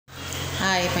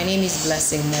Hi, my name is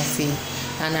Blessing Morphy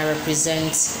and I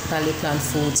represent Paleo Plant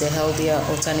Foods, a healthier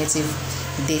alternative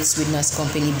date sweeteners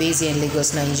company based here in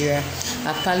Lagos, Nigeria.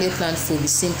 At Paleo Plant Food, we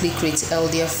simply create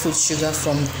healthier fruit sugar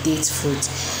from date fruit.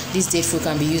 This date fruit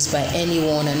can be used by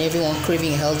anyone and everyone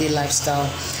craving a healthy lifestyle.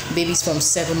 Babies from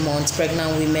 7 months,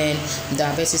 pregnant women,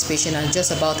 diabetes patients, and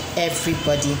just about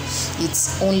everybody.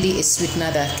 It's only a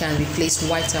sweetener that can replace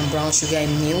white and brown sugar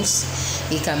in meals.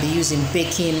 It can be used in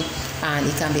baking and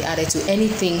it can be added to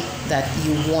anything that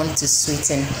you want to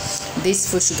sweeten.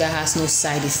 This fruit sugar has no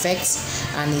side effects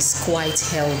and is quite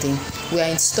healthy. We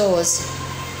are in stores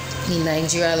in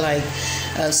Nigeria like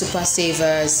Super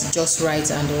Savers, Just Right,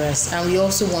 and the rest. And we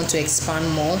also want to expand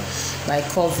more by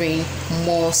covering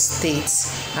more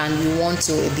states, and we want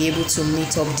to be able to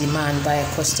meet up demand by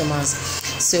our customers.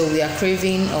 So we are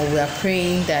craving, or we are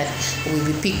praying that we'll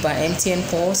be picked by MTN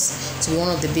Pulse to be one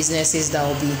of the businesses that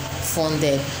will be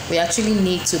funded. We actually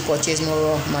need to purchase more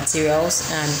raw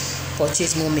materials and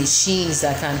purchase more machines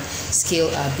that can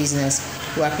scale our business.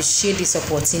 We appreciate this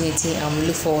opportunity and we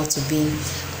look forward to being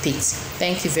picked.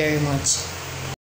 Thank you very much.